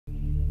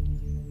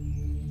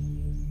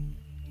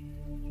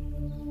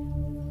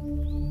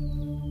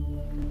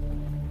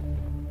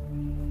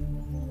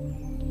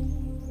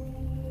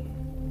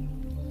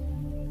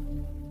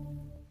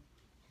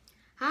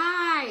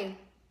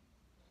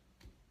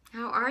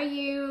are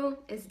you?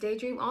 It's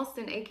Daydream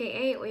Austin,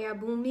 aka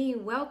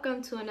Oyabunmi.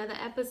 Welcome to another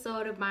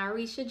episode of My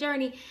Orisha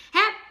Journey.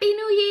 Happy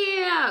New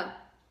Year!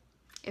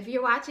 If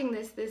you're watching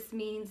this, this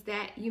means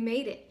that you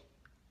made it.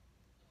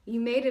 You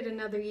made it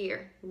another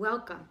year.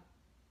 Welcome.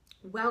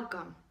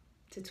 Welcome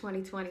to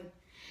 2020.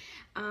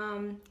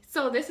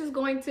 So this is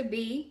going to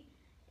be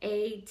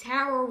a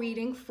tarot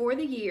reading for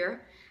the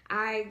year.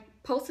 I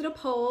posted a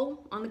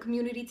poll on the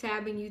community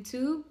tab in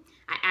YouTube.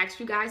 I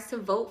asked you guys to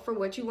vote for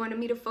what you wanted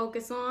me to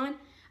focus on.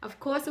 Of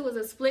course, it was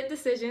a split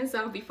decision, so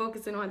I'll be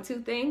focusing on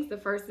two things. The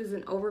first is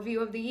an overview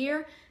of the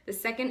year. The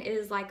second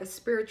is like a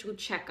spiritual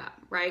checkup,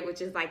 right? Which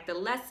is like the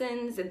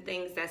lessons and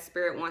things that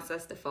Spirit wants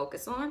us to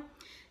focus on.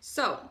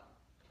 So,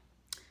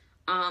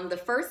 the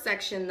first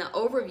section, the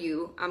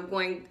overview,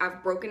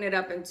 I've broken it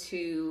up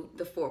into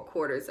the 4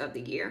 quarters of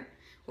the year.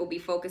 We'll be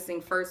focusing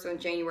first on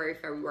January,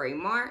 February,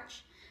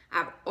 March.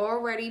 I've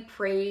already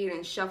prayed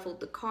and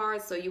shuffled the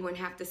cards, so you wouldn't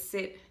have to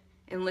sit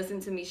and listen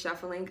to me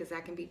shuffling because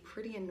that can be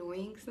pretty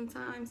annoying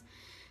sometimes.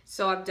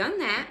 So I've done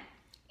that,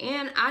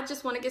 and I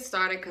just want to get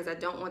started because I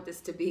don't want this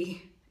to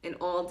be an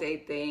all-day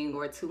thing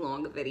or too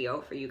long a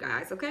video for you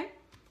guys, okay?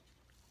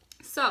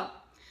 So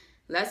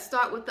let's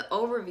start with the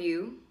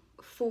overview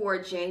for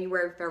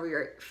January,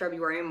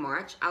 February, and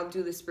March. I'll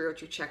do the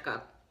spiritual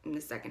checkup in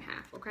the second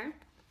half, okay?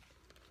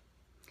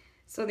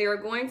 So there are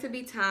going to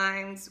be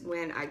times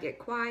when I get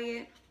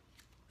quiet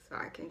so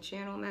I can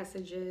channel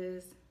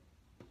messages.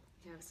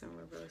 We have some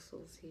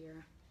reversals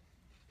here.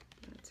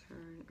 I'm gonna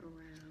turn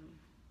around.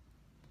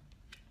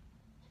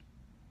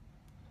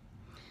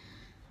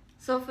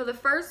 So for the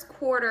first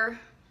quarter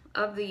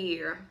of the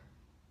year,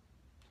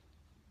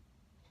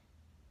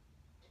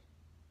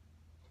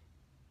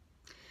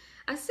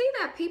 I see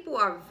that people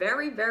are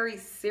very, very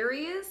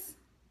serious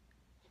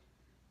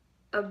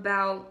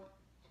about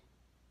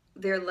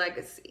their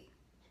legacy.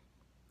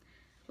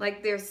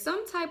 Like there's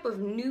some type of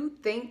new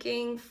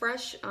thinking,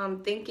 fresh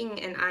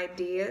thinking and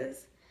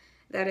ideas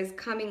that is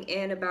coming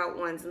in about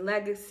one's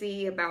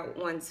legacy, about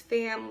one's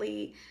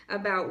family,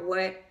 about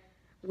what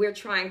we're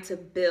trying to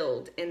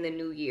build in the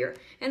new year.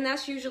 And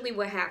that's usually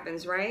what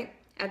happens, right?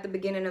 At the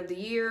beginning of the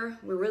year,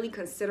 we're really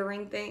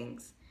considering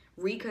things,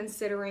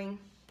 reconsidering,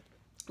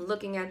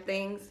 looking at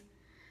things.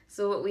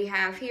 So what we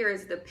have here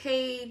is the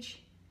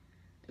Page,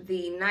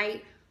 the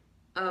Knight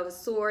of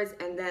Swords,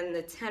 and then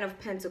the Ten of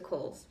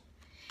Pentacles.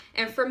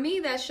 And for me,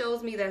 that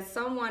shows me that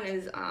someone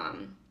is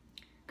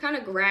kind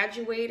of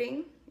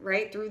graduating,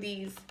 right, through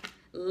these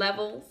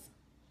levels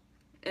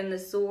in the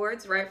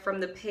swords, right, from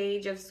the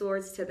Page of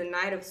Swords to the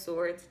Knight of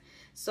Swords.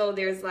 So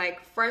there's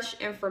like fresh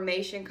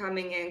information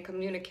coming in,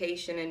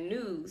 communication and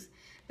news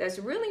that's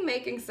really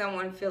making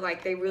someone feel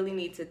like they really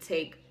need to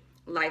take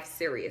life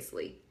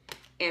seriously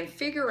and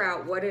figure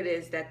out what it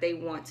is that they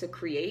want to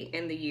create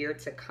in the year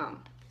to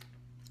come.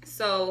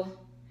 So,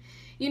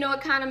 you know,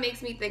 it kind of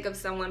makes me think of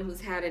someone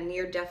who's had a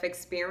near-death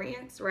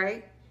experience,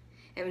 right?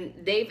 And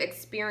they've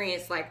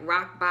experienced like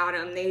rock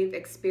bottom. They've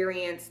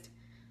experienced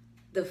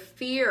the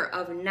fear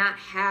of not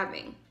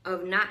having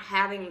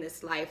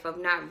this life, of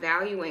not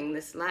valuing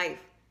this life.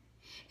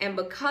 And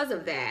because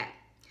of that,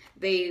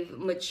 they've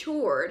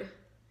matured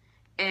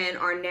and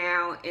are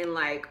now in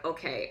like,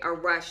 okay, a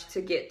rush to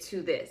get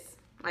to this.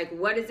 Like,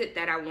 what is it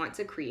that I want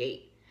to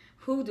create?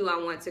 Who do I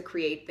want to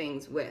create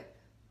things with?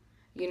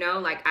 You know,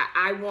 like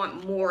I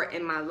want more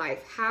in my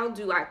life. How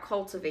do I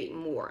cultivate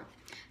more?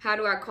 How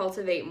do I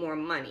cultivate more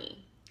money?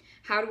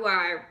 How do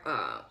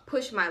I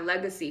push my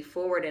legacy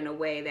forward in a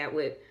way that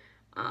would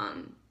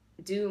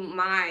do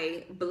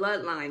my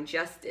bloodline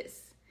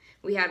justice?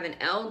 We have an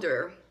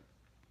elder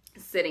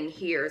sitting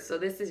here. So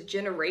this is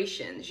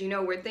generations. You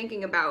know, we're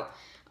thinking about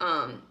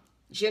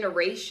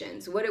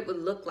generations, what it would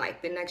look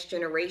like, the next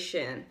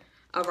generation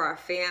of our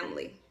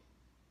family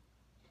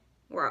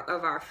or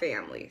of our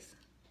families.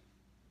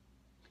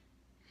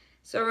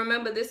 So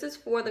remember, this is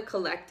for the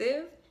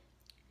collective.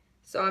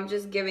 So I'm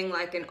just giving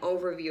like an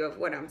overview of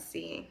what I'm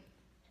seeing.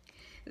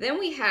 Then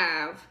we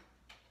have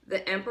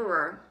the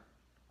Emperor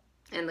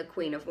and the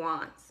Queen of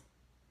Wands.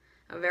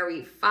 A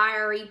very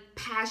fiery,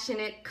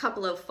 passionate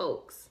couple of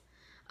folks.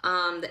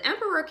 The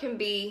Emperor can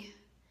be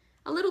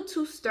a little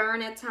too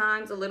stern at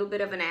times, a little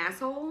bit of an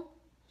asshole,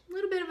 a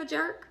little bit of a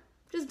jerk,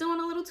 just doing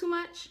a little too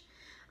much.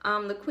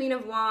 The Queen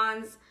of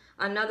Wands,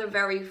 another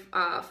very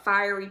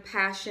fiery,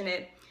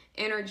 passionate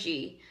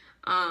energy.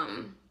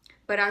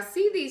 But I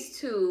see these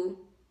two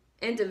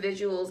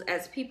individuals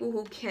as people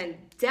who can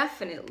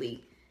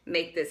definitely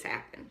make this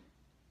happen.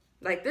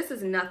 Like this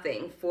is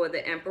nothing for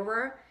the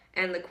Emperor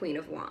and the Queen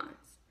of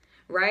Wands,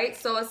 right?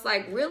 So it's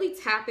like really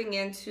tapping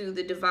into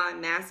the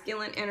divine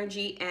masculine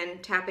energy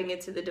and tapping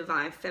into the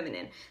divine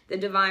feminine. The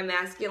divine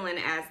masculine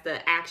as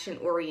the action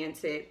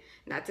oriented,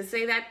 not to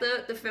say that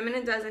the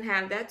feminine doesn't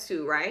have that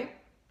too, right?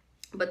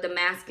 But the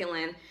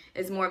masculine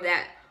is more of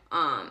that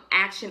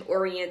action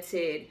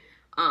oriented,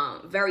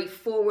 very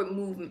forward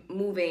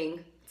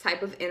moving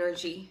type of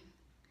energy.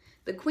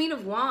 The Queen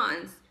of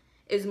Wands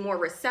is more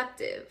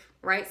receptive,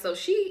 right? So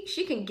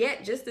she can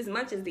get just as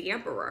much as the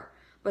Emperor,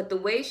 but the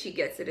way she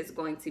gets it is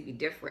going to be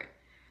different.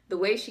 the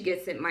way she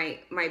gets it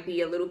might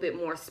be a little bit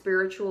more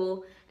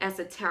spiritual,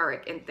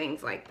 esoteric, and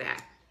things like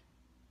that.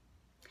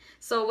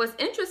 So what's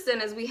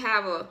interesting is we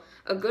have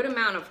a good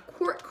amount of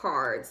court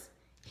cards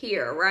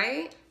here,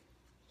 right?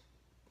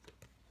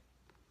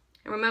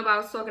 And remember, I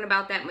was talking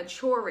about that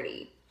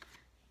maturity,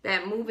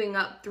 that moving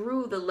up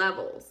through the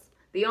levels.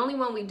 The only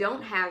one we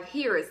don't have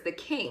here is the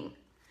king.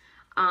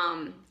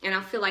 And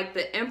I feel like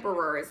the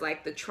emperor is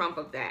like the trump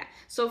of that.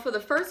 So for the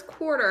first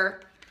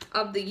quarter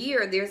of the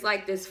year, there's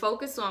like this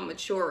focus on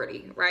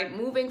maturity, right?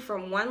 Moving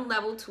from one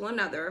level to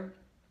another.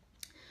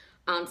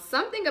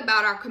 Something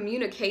about our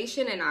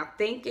communication and our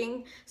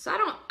thinking. So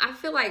I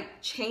feel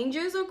like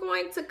changes are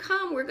going to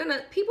come.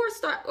 People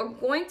are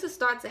going to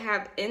start to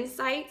have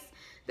insights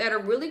that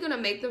are really going to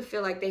make them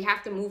feel like they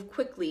have to move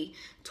quickly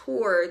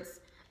towards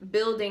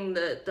building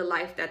the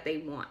life that they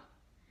want.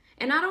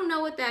 And I don't know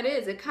what that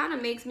is. It kind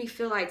of makes me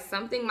feel like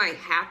something might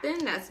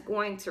happen that's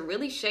going to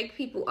really shake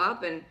people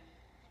up and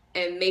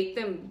make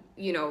them,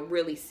 you know,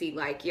 really see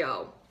like,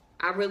 yo,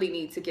 I really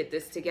need to get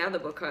this together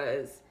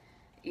because,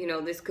 you know,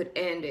 this could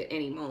end at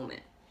any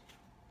moment.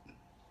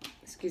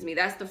 Excuse me.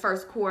 That's the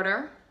first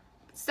quarter.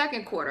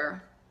 Second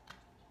quarter,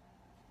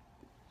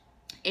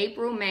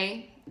 April,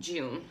 May,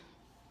 June.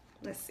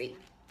 Let's see.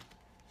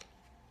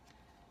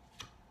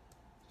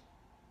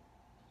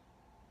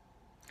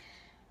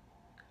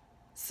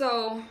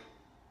 So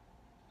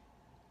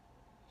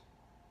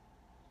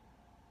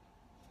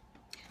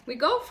we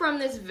go from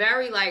this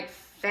very like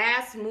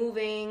fast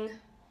moving,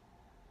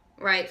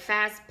 right,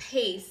 fast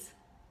pace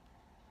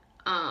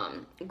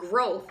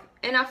growth.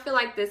 And I feel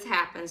like this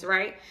happens,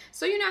 right?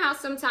 So you know how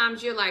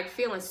sometimes you're like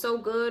feeling so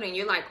good and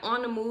you're like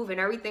on the move and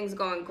everything's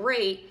going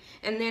great.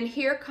 And then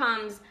here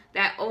comes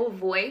that old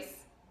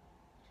voice,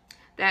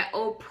 that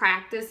old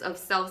practice of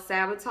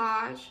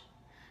self-sabotage,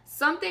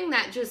 something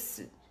that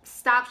just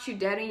stops you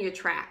dead in your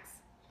tracks.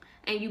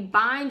 And you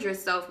bind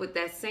yourself with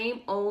that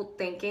same old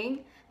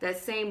thinking, that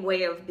same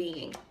way of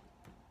being.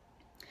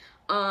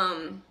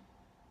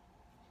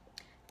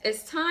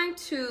 It's time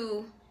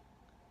to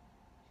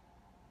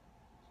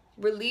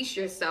release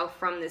yourself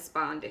from this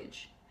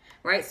bondage,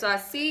 right? So I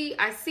see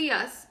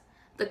us,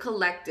 the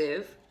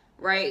collective,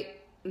 right?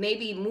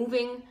 Maybe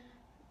moving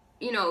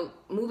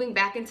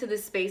back into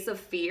this space of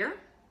fear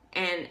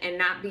and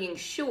not being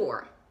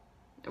sure,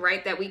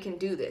 right, that we can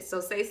do this. So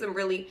say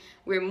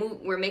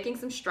we're making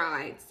some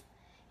strides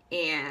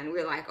and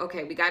we're like,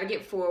 okay, we got to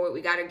get forward.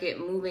 We got to get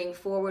moving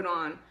forward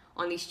on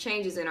these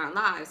changes in our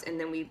lives. And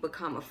then we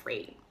become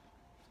afraid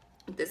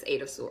with this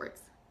Eight of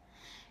Swords.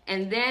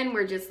 And then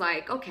we're just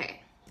like,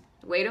 okay,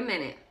 wait a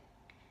minute.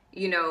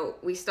 You know,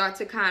 we start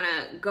to kind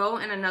of go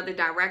in another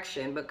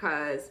direction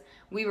because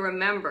we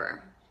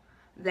remember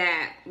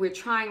that we're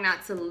trying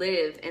not to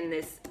live in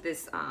this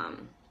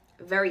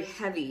very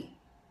heavy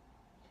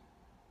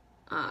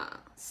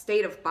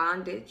state of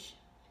bondage,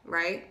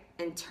 right?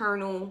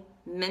 Internal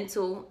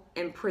mental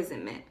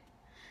imprisonment.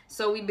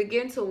 So we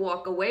begin to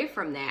walk away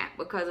from that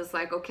because it's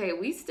like, okay,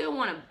 we still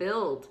want to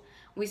build.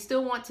 We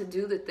still want to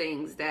do the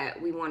things that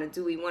we want to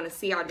do. We want to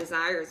see our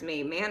desires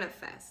made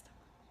manifest.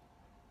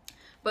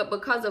 But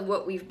because of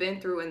what we've been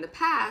through in the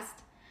past,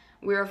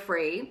 we're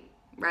afraid,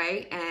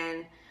 right?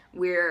 And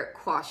we're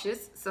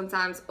cautious,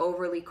 sometimes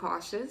overly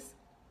cautious,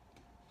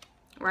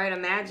 right?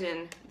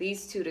 Imagine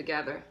these two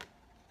together.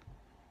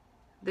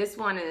 This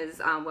one is,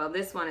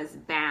 this one is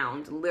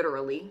bound,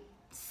 literally,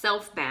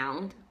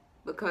 self-bound,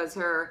 because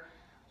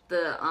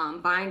the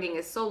binding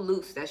is so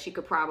loose that she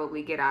could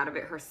probably get out of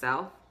it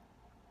herself,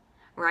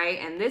 right?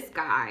 And this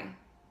guy,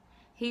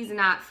 he's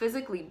not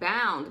physically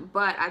bound,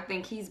 but I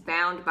think he's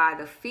bound by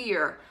the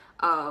fear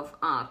of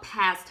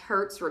past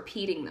hurts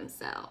repeating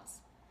themselves.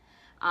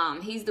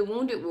 He's the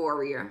wounded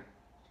warrior,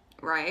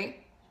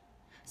 right?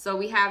 So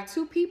we have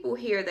two people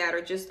here that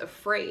are just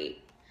afraid.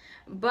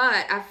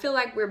 But I feel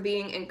like we're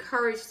being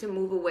encouraged to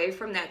move away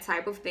from that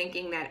type of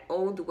thinking, that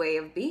old way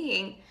of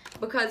being,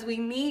 because we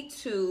need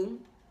to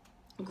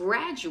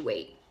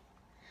graduate.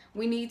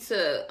 We need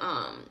to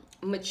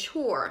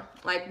mature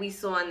like we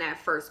saw in that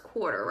first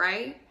quarter,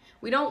 right?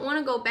 We don't want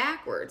to go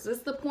backwards. What's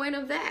the point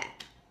of that?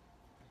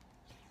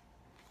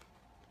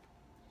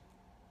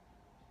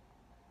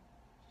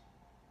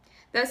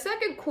 That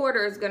second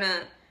quarter is going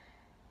to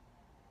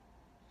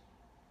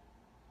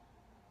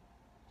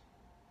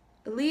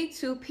lead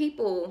to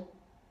people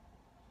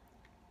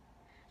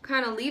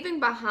kind of leaving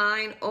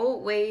behind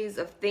old ways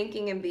of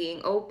thinking and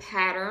being, old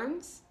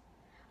patterns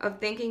of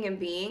thinking and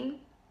being,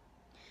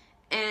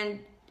 and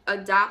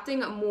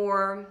adopting a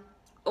more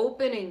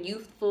open and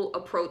youthful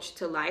approach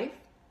to life,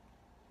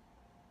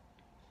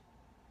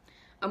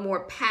 a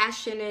more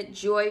passionate,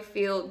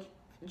 joy-filled,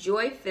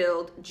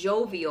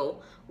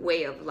 jovial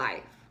way of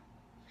life.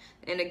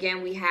 And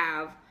again, we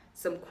have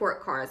some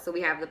court cards. So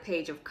we have the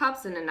Page of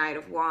Cups and the Knight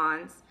of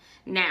Wands.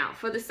 Now,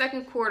 for the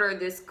second quarter,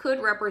 this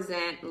could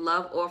represent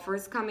love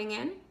offers coming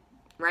in,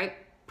 right?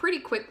 Pretty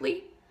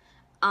quickly.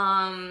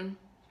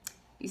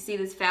 You see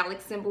this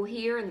phallic symbol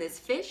here and this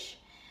fish.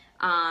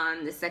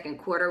 The second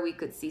quarter, we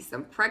could see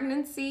some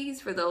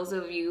pregnancies for those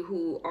of you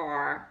who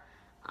are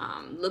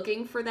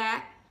looking for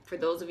that. For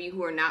those of you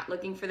who are not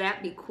looking for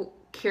that, be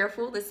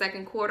careful the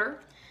second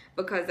quarter,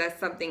 because that's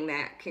something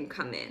that can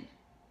come in.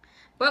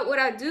 But what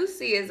I do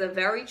see is a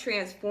very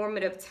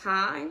transformative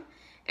time,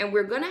 and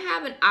we're going to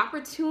have an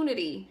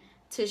opportunity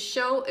to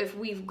show if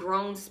we've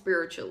grown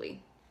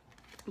spiritually.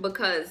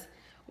 Because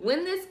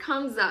when this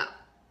comes up,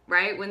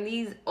 right, when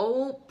these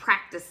old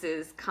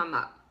practices come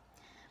up,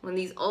 when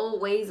these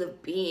old ways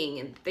of being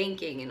and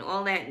thinking and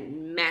all that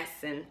mess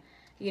and,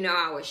 you know,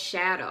 our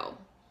shadow,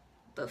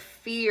 the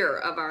fear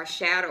of our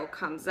shadow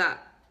comes up,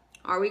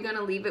 are we going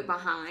to leave it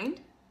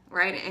behind,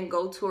 right, and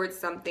go towards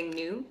something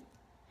new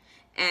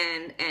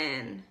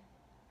and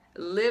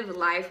live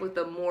life with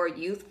a more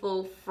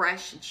youthful,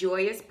 fresh,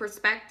 joyous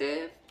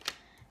perspective,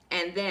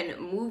 and then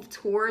move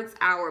towards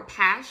our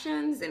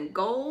passions and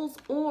goals?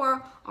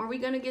 Or are we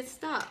going to get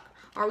stuck?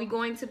 Are we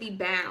going to be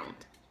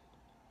bound?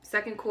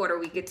 Second quarter,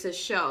 we get to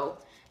show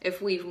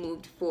if we've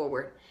moved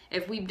forward,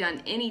 if we've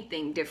done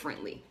anything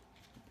differently,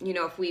 you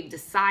know, if we've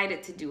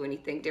decided to do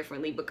anything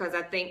differently. Because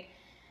I think,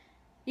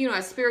 you know,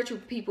 as spiritual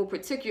people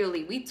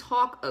particularly, we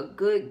talk a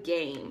good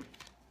game.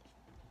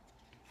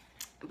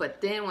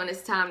 But then when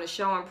it's time to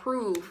show and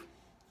prove,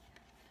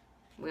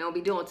 we don't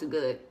be doing too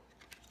good.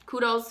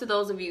 Kudos to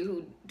those of you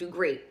who do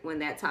great when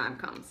that time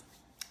comes.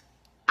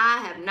 I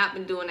have not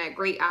been doing that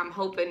great. I'm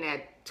hoping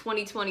that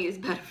 2020 is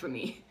better for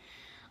me.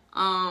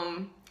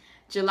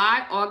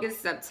 July,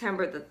 August,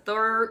 September, the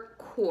third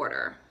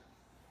quarter.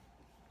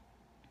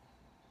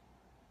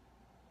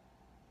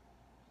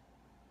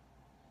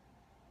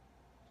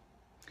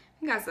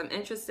 We got some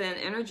interesting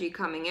energy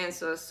coming in.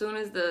 So as soon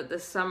as the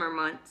summer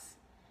months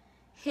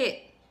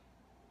hit,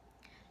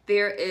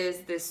 there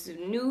is this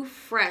new,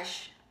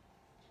 fresh,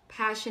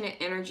 passionate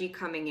energy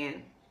coming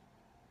in.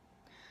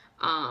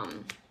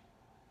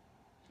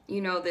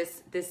 You know,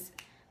 this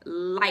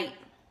light,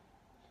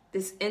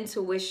 this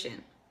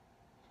intuition,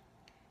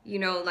 you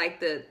know, like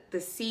the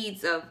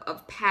seeds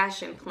of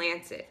passion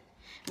planted.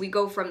 We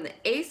go from the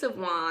Ace of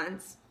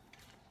Wands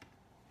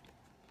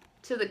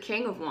to the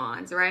King of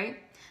Wands, right?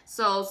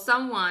 So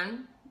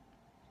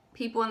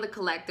people in the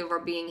collective are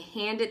being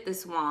handed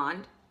this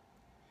wand.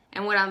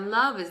 And what I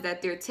love is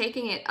that they're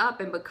taking it up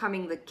and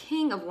becoming the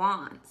King of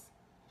Wands.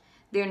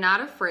 They're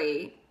not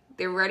afraid.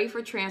 They're ready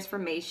for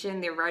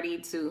transformation. They're ready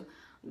to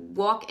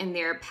walk in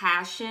their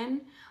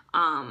passion,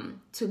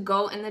 to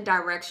go in the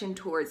direction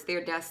towards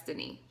their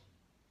destiny.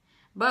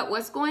 But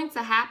what's going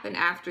to happen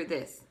after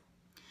this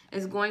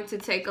is going to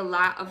take a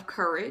lot of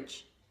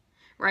courage,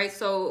 right?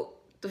 So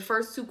the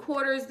first 2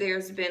 quarters,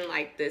 there's been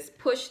like this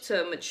push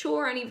to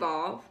mature and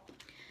evolve.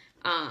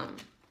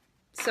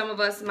 Some of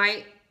us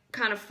might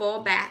kind of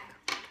fall back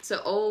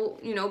to old,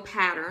 you know,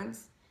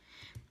 patterns.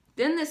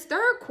 Then this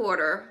third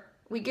quarter,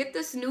 we get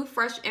this new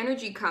fresh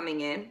energy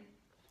coming in.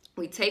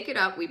 We take it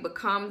up, we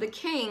become the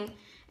king,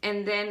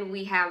 and then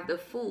we have the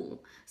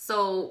fool.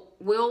 So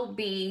we'll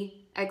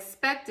be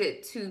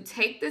expected to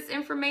take this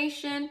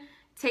information,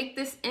 take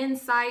this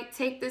insight,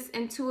 take this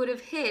intuitive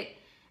hit,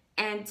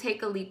 and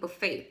take a leap of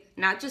faith.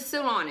 Not just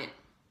sit on it,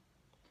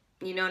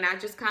 you know,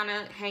 not just kind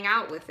of hang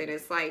out with it.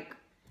 It's like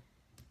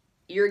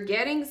you're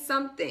getting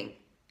something.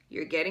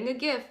 You're getting a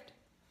gift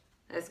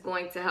that's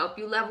going to help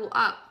you level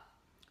up.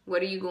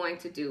 What are you going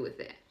to do with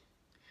it?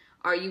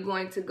 Are you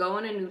going to go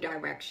in a new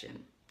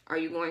direction? Are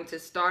you going to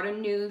start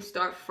anew,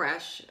 start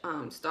fresh,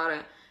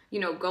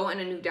 go in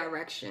a new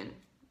direction?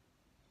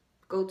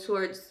 Go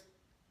towards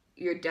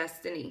your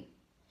destiny,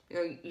 you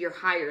know, your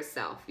higher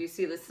self. You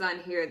see the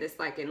sun here, this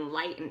like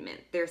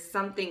enlightenment. There's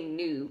something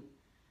new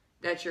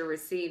that you're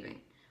receiving.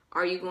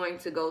 Are you going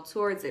to go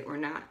towards it or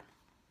not?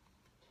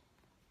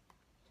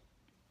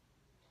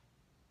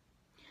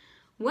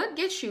 What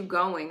gets you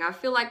going? I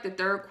feel like the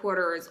third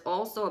quarter is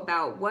also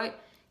about what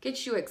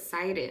gets you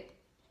excited.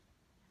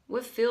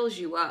 What fills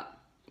you up?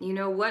 You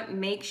know, what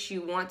makes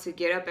you want to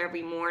get up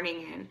every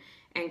morning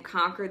and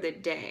conquer the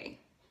day?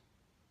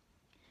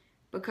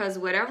 Because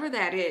whatever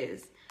that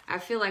is, I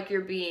feel like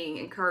you're being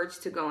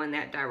encouraged to go in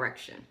that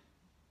direction.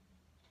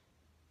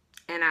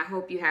 And I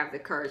hope you have the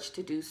courage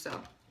to do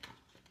so.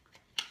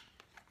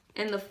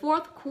 In the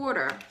fourth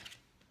quarter,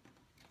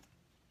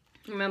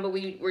 remember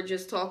we were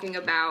just talking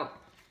about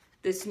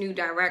this new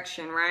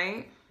direction,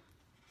 right?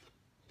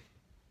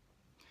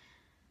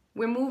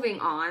 We're moving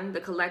on.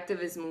 The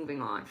collective is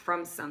moving on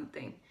from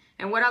something.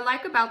 And what I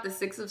like about the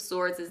Six of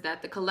Swords is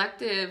that the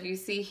collective, you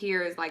see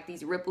here, is like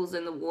these ripples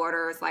in the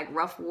water. It's like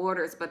rough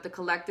waters, but the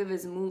collective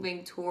is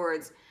moving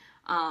towards,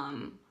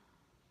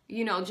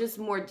 just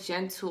more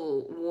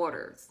gentle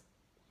waters.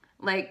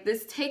 Like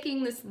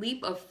taking this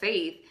leap of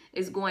faith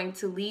is going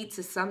to lead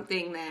to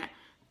something that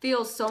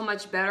feels so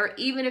much better,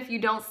 even if you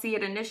don't see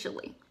it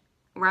initially,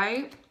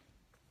 right?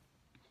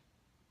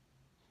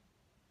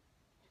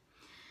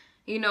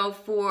 You know,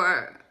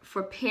 for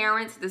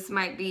parents, this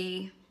might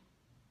be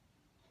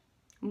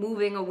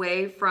moving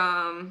away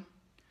from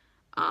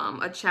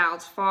a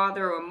child's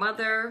father or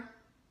mother.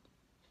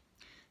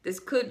 This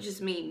could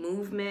just mean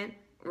movement,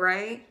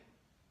 right?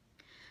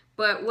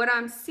 But what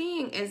I'm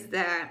seeing is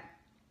that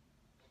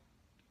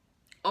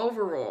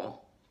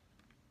overall,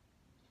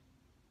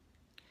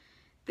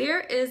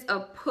 There is a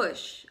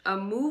push, a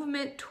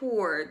movement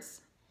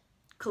towards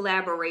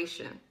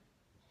collaboration.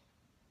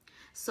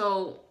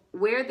 So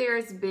where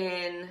there's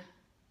been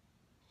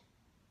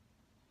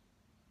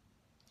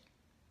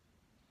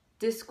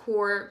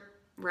discord,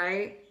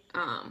 right?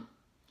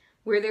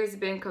 Where there's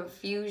been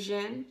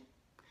confusion,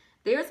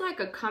 there's like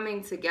a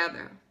coming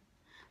together.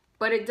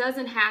 But it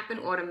doesn't happen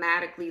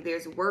automatically.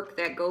 There's work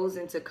that goes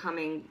into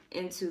coming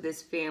into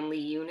this family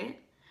unit.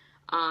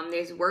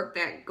 There's work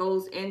that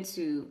goes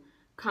into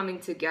coming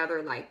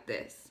together like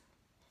this,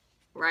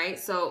 right?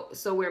 So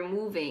we're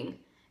moving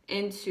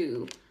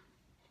into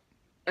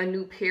a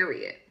new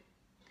period.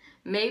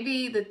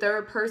 Maybe the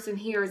third person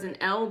here is an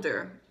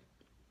elder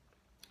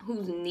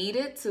who's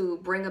needed to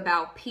bring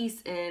about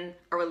peace in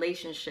a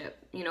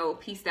relationship, you know,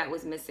 peace that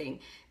was missing.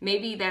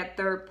 Maybe that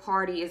third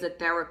party is a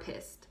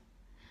therapist.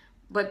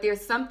 But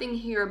there's something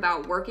here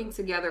about working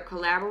together,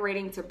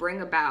 collaborating to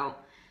bring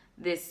about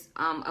this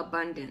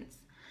abundance.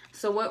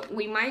 So what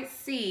we might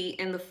see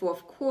in the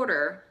fourth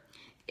quarter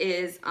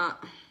is,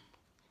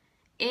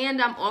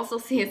 and I'm also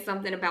seeing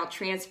something about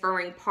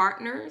transferring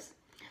partners.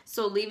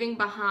 So leaving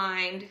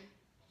behind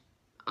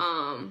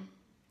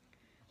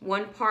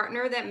one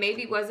partner that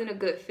maybe wasn't a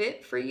good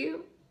fit for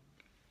you.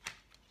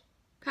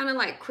 Kind of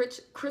like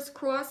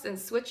crisscross and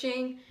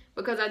switching,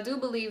 because I do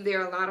believe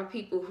there are a lot of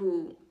people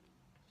who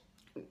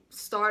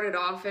started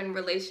off in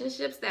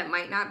relationships that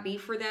might not be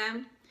for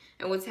them.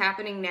 And what's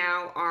happening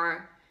now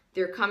are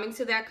they're coming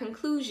to that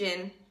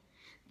conclusion.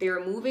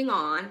 They're moving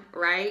on,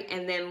 right?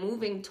 And then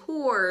moving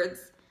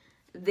towards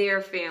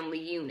their family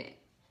unit.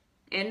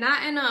 And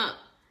not in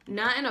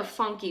a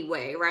funky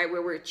way, right?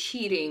 Where we're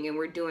cheating and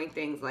we're doing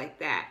things like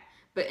that.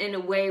 But in a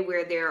way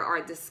where there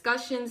are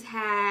discussions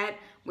had,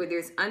 where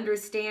there's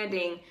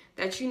understanding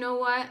that, you know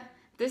what,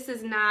 this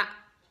is not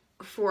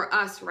for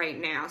us right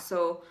now,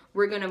 so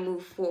we're going to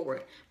move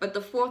forward. But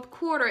the fourth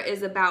quarter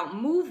is about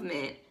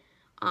movement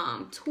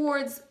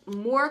towards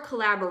more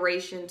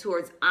collaboration,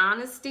 towards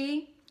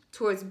honesty,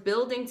 towards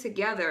building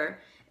together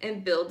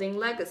and building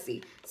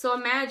legacy. So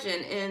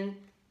imagine in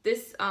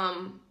this,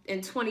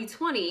 in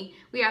 2020,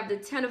 we have the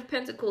 10 of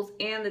Pentacles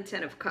and the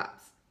 10 of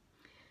Cups.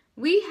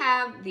 We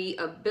have the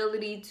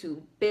ability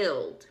to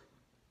build,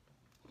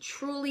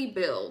 truly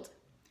build,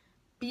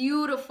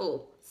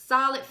 beautiful,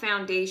 solid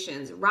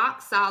foundations,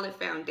 rock solid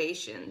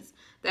foundations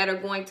that are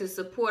going to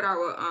support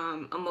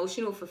our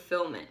emotional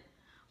fulfillment.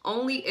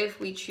 Only if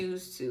we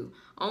choose to.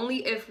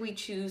 Only if we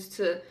choose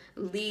to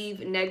leave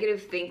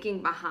negative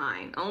thinking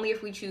behind. Only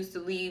if we choose to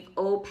leave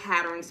old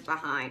patterns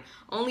behind.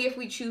 Only if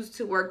we choose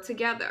to work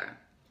together.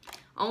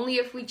 Only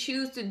if we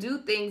choose to do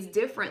things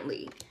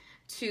differently.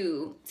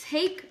 To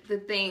take the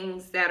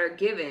things that are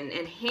given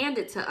and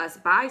handed to us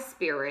by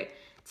spirit,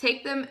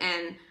 take them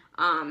and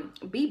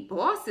be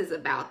bosses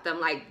about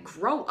them, like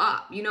grow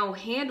up, you know,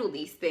 handle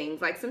these things.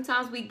 Like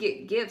sometimes we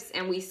get gifts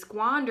and we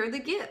squander the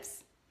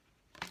gifts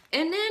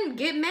and then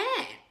get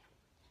mad.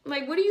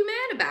 Like, what are you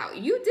mad about?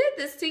 You did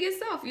this to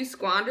yourself. You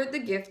squandered the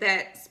gift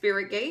that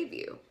spirit gave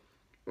you,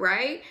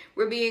 right?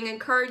 We're being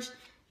encouraged,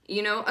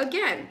 you know,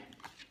 again,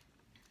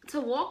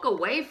 to walk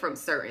away from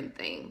certain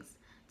things,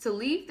 to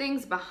leave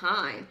things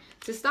behind,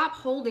 to stop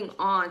holding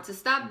on, to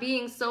stop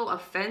being so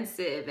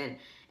offensive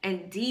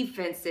and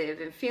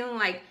defensive and feeling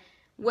like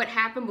what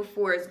happened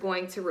before is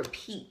going to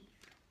repeat.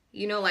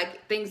 You know,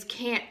 like things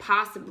can't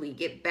possibly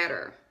get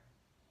better.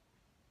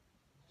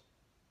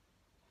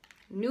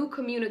 New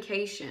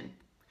communication,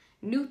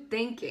 new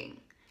thinking,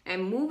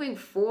 and moving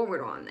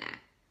forward on that,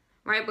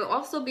 right? But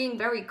also being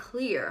very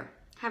clear,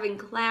 having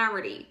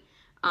clarity,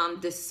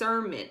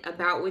 discernment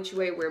about which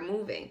way we're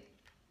moving.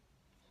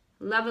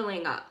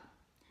 Leveling up,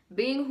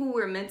 being who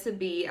we're meant to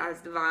be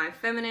as divine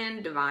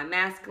feminine, divine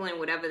masculine,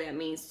 whatever that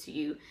means to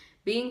you,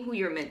 being who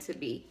you're meant to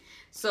be.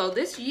 So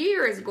this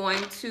year is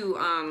going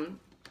to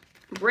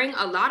bring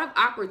a lot of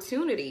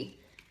opportunity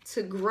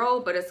to grow,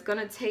 but it's going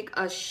to take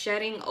us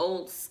shedding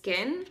old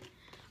skin,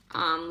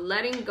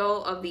 letting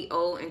go of the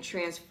old and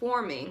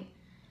transforming.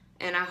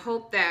 And I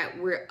hope that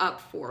we're up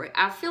for it.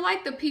 I feel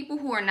like the people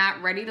who are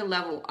not ready to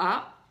level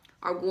up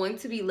are going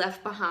to be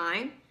left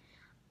behind.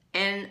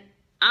 And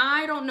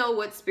I don't know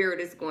what spirit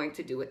is going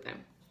to do with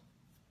them.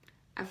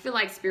 I feel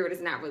like spirit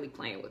is not really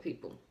playing with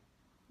people.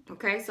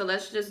 Okay, so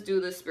let's just do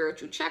the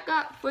spiritual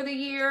checkup for the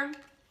year.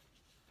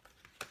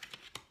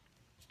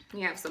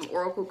 We have some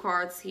oracle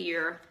cards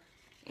here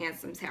and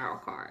some tarot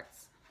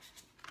cards.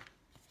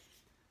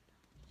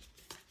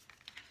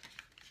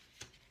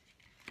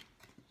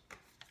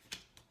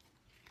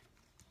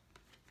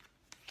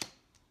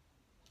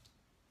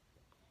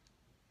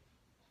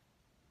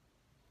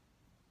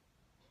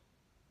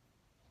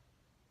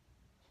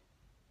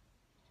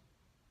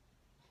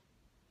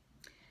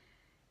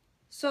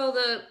 So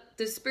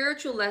the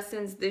spiritual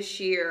lessons this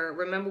year,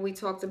 remember we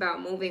talked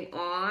about moving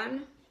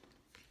on,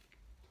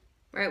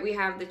 right? We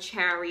have the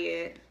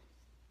Chariot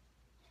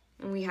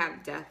and we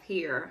have Death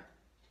here.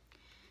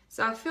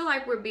 So I feel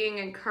like we're being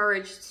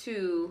encouraged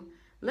to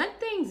let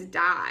things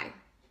die.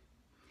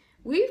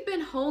 We've been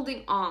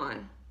holding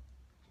on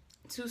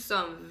to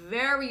some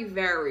very,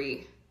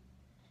 very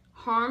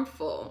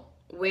harmful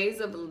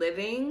ways of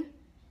living,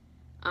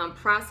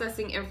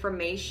 processing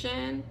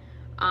information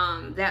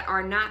that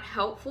are not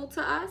helpful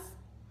to us.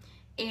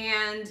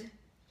 And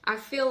I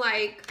feel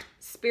like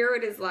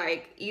Spirit is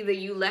like, either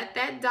you let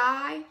that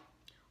die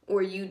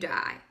or you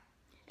die.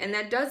 And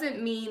that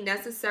doesn't mean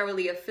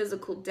necessarily a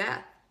physical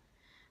death.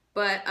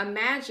 But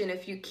imagine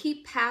if you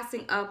keep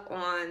passing up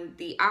on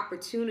the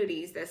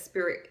opportunities that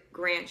Spirit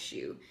grants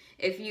you,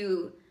 if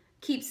you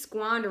keep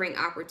squandering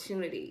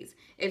opportunities,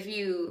 if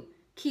you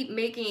keep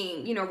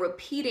making,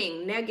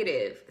 repeating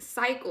negative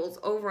cycles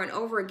over and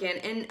over again,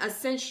 in a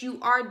sense, you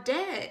are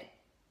dead.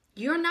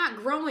 You're not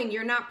growing,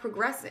 you're not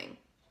progressing.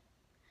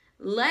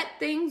 Let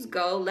things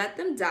go, let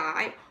them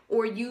die,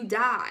 or you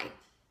die,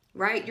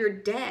 right? You're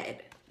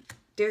dead.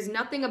 There's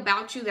nothing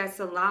about you that's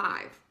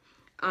alive.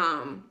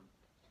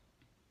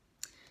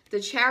 The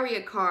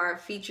Chariot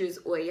card features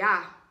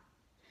Oya.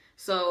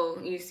 So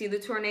you see the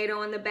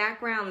tornado in the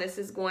background. This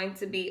is going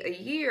to be a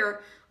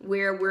year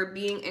where we're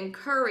being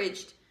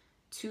encouraged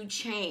to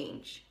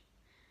change.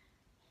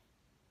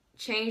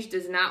 Change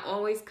does not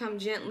always come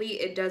gently.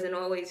 It doesn't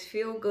always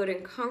feel good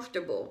and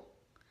comfortable.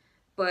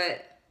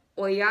 But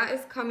Oya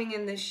is coming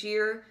in this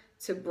year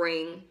to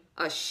bring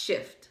a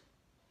shift.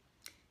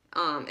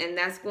 And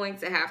that's going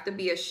to have to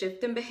be a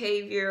shift in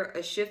behavior,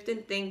 a shift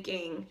in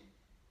thinking.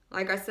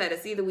 Like I said,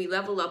 it's either we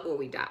level up or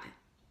we die.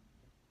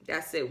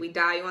 That's it. We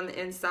die on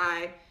the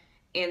inside,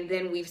 and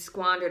then we've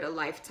squandered a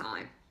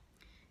lifetime.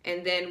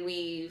 And then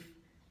we've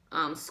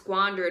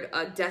squandered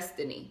a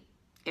destiny,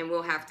 and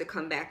we'll have to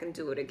come back and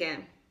do it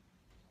again.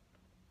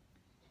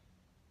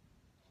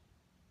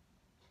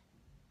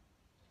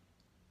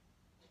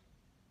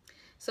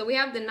 So we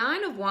have the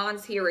Nine of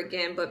Wands here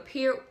again, but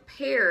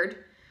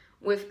paired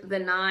with the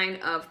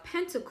Nine of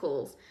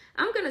Pentacles.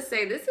 I'm going to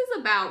say this is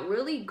about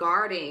really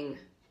guarding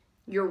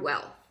your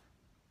wealth,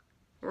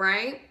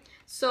 right?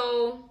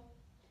 So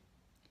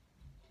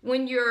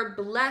when you're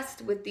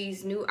blessed with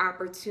these new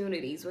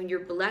opportunities, when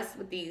you're blessed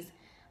with these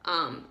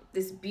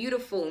this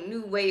beautiful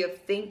new way of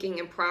thinking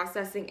and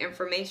processing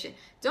information,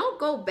 don't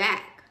go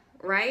back,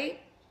 right?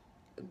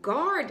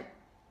 Guard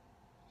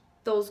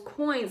those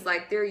coins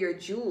like they're your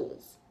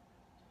jewels.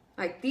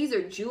 Like these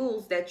are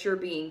jewels that you're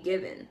being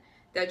given,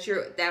 that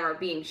are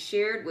being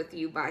shared with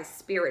you by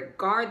Spirit.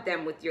 Guard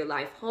them with your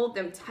life. Hold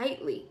them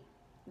tightly.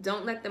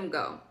 Don't let them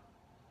go,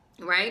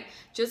 right?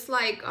 Just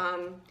like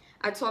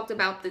I talked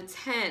about the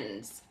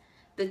tens,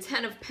 the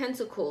 10 of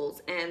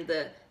Pentacles and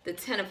the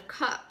 10 of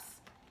Cups.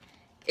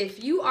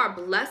 If you are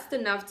blessed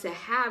enough to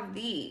have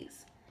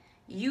these,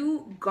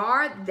 you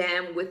guard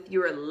them with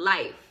your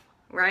life,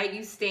 right?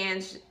 You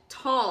stand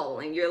tall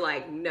and you're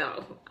like,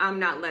 no, I'm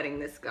not letting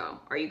this go.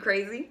 Are you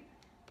crazy?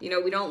 We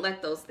don't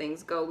let those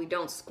things go. We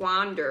don't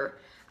squander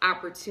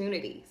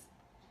opportunities.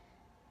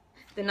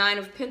 The Nine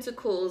of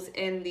Pentacles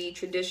in the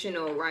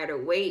traditional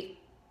Rider-Waite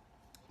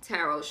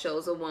tarot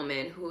shows a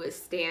woman who is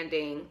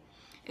standing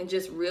and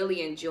just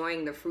really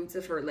enjoying the fruits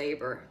of her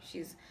labor.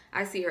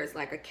 I see her as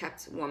like a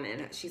kept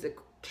woman. She's a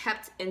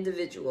kept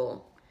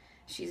individual.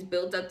 She's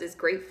built up this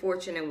great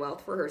fortune and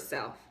wealth for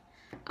herself.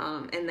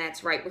 And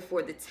that's right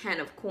before the 10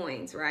 of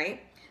coins,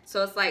 right?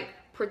 So it's like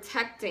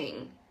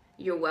protecting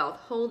your wealth,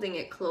 holding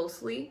it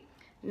closely,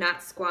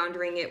 not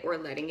squandering it or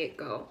letting it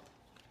go.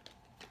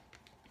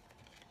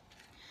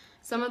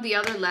 Some of the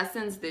other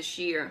lessons this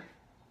year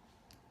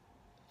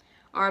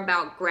are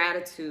about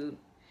gratitude.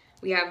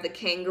 We have the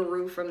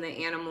kangaroo from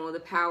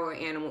the Power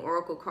Animal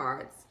Oracle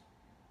cards.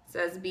 It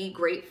says, be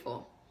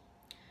grateful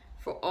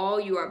for all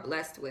you are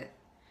blessed with.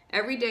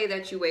 Every day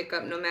that you wake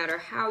up, no matter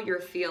how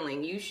you're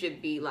feeling, you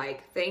should be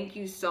like, thank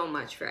you so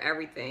much for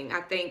everything.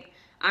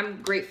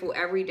 I'm grateful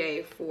every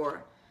day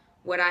for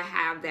what I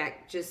have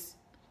that just,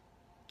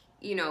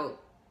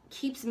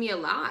 keeps me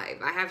alive.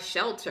 I have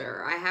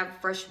shelter. I have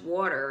fresh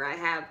water. I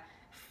have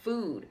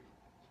food.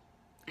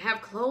 I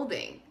have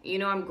clothing.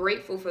 I'm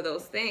grateful for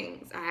those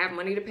things. I have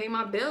money to pay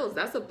my bills.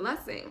 That's a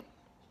blessing.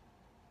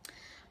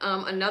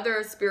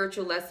 Another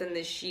spiritual lesson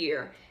this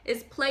year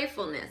is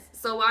playfulness.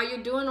 So while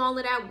you're doing all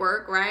of that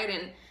work,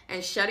 right,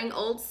 and shedding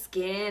old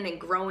skin and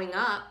growing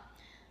up,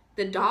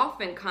 the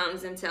dolphin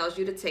comes and tells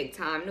you to take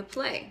time to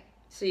play.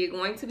 So you're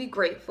going to be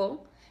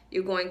grateful.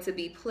 You're going to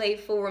be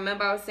playful.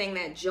 Remember, I was saying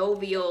that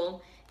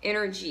jovial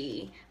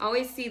energy. I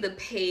always see the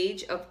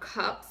Page of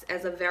Cups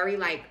as a very,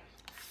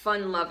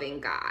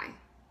 fun-loving guy.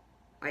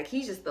 Like,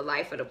 he's just the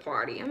life of the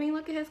party. I mean,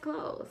 look at his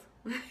clothes.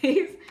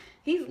 He's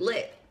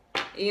lit,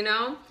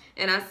 And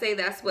I say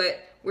that's what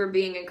we're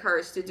being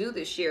encouraged to do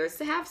this year, is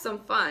to have some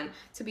fun,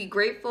 to be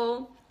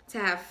grateful, to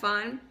have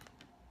fun,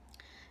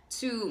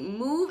 to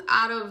move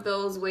out of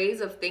those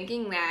ways of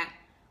thinking that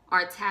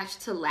are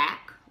attached to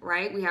lack,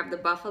 right? We have the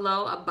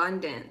buffalo,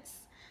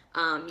 abundance.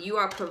 You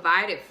are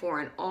provided for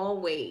in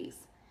all ways.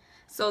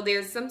 So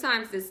there's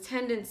sometimes this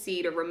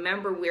tendency to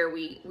remember where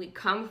we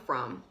come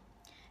from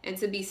and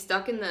to be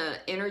stuck in the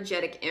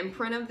energetic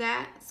imprint of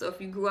that. So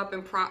if you grew up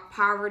in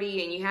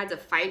poverty and you had to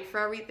fight for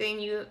everything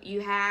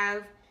you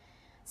have,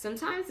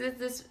 sometimes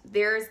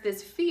there's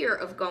this fear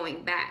of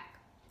going back.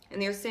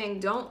 And they're saying,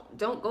 don't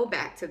go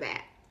back to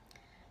that.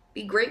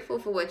 Be grateful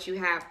for what you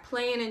have.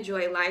 Play and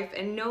enjoy life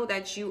and know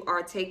that you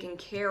are taken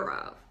care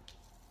of.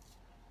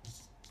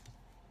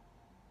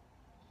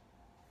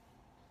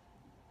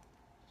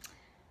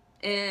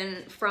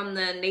 And from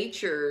the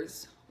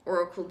Nature's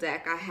Oracle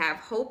deck, I have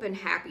Hope and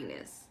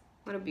Happiness.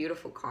 What a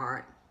beautiful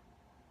card.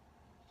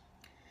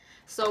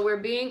 So we're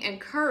being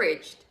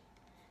encouraged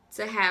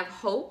to have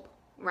hope,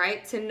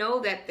 right? To know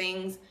that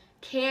things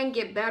can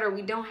get better.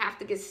 We don't have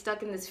to get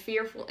stuck in this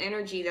fearful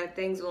energy that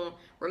things will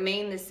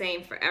remain the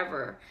same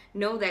forever.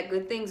 Know that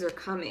good things are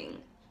coming.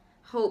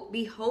 Hope,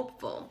 be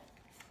hopeful.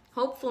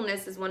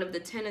 Hopefulness is one of the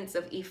tenets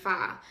of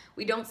Ifa.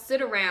 We don't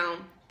sit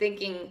around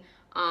thinking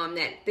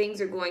that things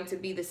are going to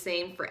be the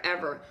same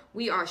forever.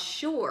 We are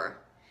sure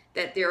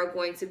that there are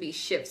going to be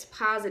shifts,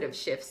 positive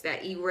shifts,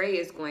 that E-Ray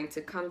is going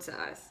to come to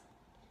us.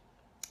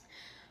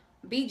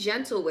 Be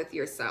gentle with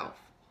yourself.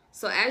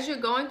 So as you're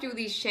going through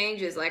these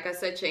changes, like I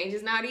said, change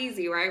is not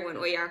easy, right? When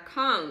Oya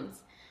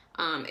comes,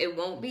 it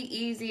won't be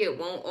easy. It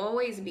won't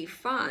always be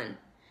fun.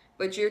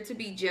 But you're to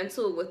be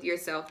gentle with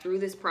yourself through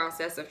this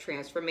process of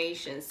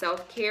transformation.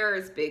 Self-care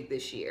is big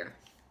this year.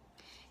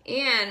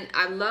 And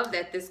I love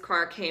that this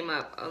card came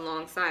up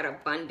alongside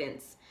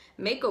abundance.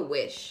 Make a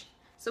wish.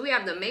 So we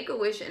have the Make a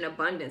Wish and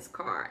Abundance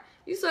card.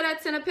 You saw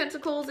that 10 of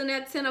Pentacles and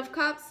that 10 of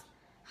Cups?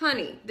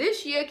 Honey,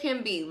 this year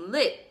can be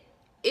lit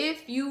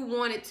if you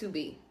want it to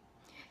be.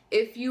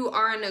 If you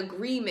are in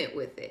agreement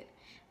with it.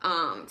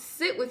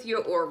 Sit with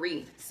your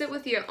Ori. Sit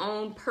with your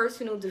own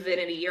personal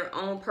divinity, your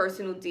own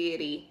personal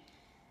deity.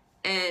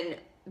 And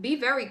be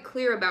very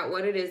clear about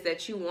what it is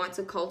that you want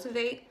to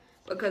cultivate.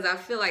 Because I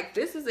feel like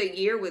this is a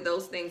year where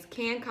those things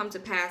can come to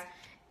pass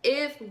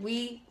if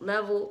we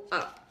level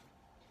up.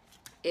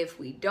 If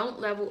we don't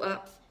level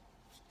up,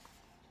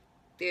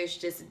 there's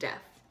just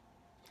death.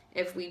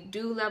 If we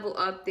do level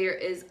up, there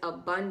is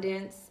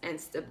abundance and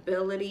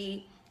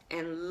stability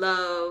and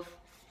love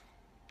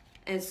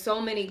and so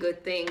many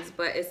good things.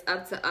 But it's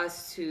up to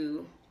us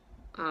to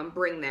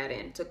bring that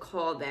in, to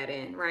call that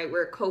in, right?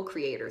 We're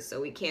co-creators, so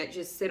we can't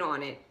just sit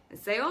on it and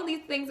say, oh,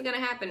 these things are going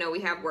to happen. No, we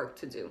have work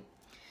to do.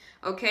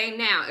 Okay,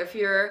 now, if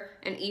you're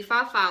an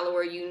Ifa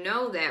follower, you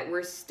know that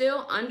we're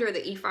still under the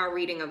Ifa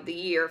reading of the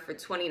year for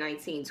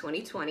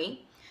 2019-2020.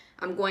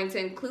 I'm going to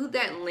include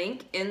that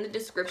link in the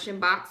description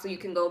box so you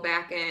can go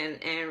back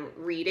and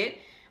read it.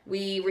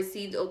 We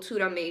received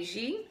Otura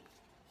Meiji.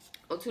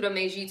 Otura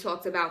Meiji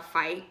talks about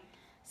fight.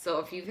 So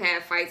if you've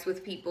had fights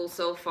with people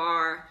so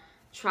far,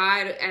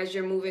 try to, as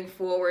you're moving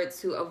forward,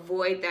 to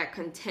avoid that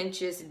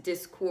contentious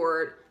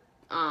discord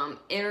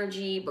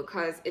energy,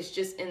 because it's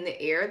just in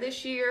the air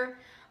this year.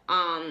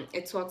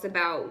 It talks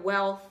about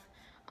wealth.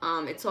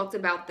 It talked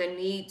about the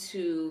need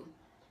to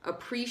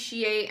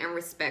appreciate and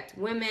respect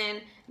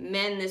women.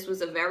 Men, this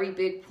was a very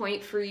big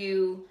point for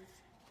you.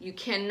 You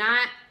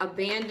cannot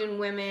abandon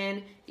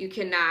women. You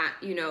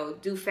cannot,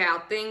 do foul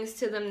things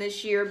to them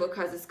this year,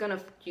 because it's going to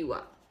fuck you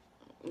up.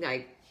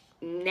 Like,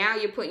 now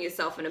you're putting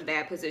yourself in a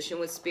bad position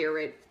with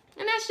spirit,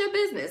 and that's your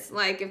business.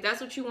 Like, if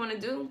that's what you want to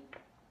do,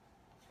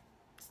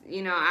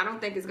 I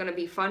don't think it's going to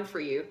be fun for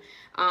you.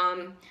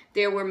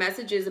 There were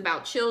messages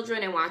about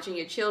children and watching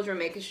your children,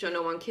 making sure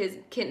no one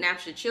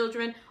kidnaps your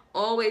children.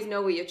 Always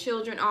know where your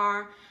children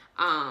are.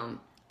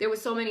 There were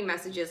so many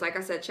messages. Like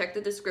I said, check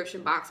the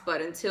description box.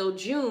 But until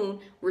June,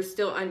 we're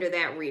still under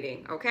that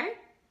reading, okay?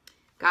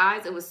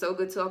 Guys, it was so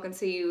good talking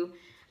to you.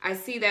 I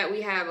see that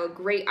we have a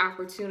great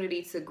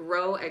opportunity to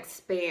grow,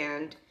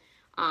 expand,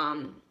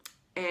 and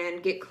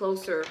get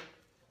closer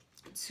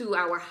to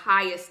our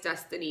highest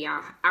destiny,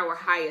 our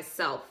highest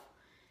self,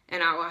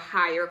 and our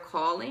higher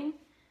calling.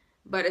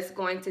 But it's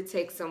going to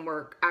take some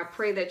work. I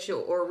pray that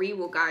your Ori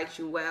will guide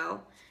you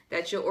well,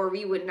 that your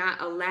Ori would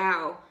not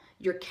allow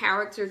your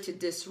character to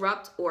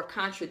disrupt or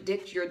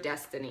contradict your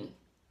destiny.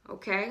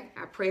 Okay?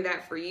 I pray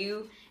that for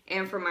you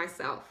and for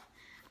myself.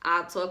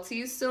 I'll talk to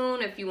you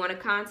soon. If you want to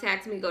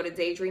contact me, go to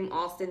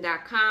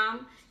daydreamaustin.com.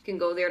 You can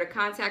go there to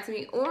contact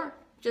me, or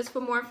just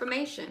for more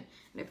information.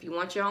 And if you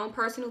want your own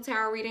personal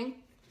tarot reading,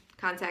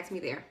 contact me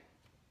there.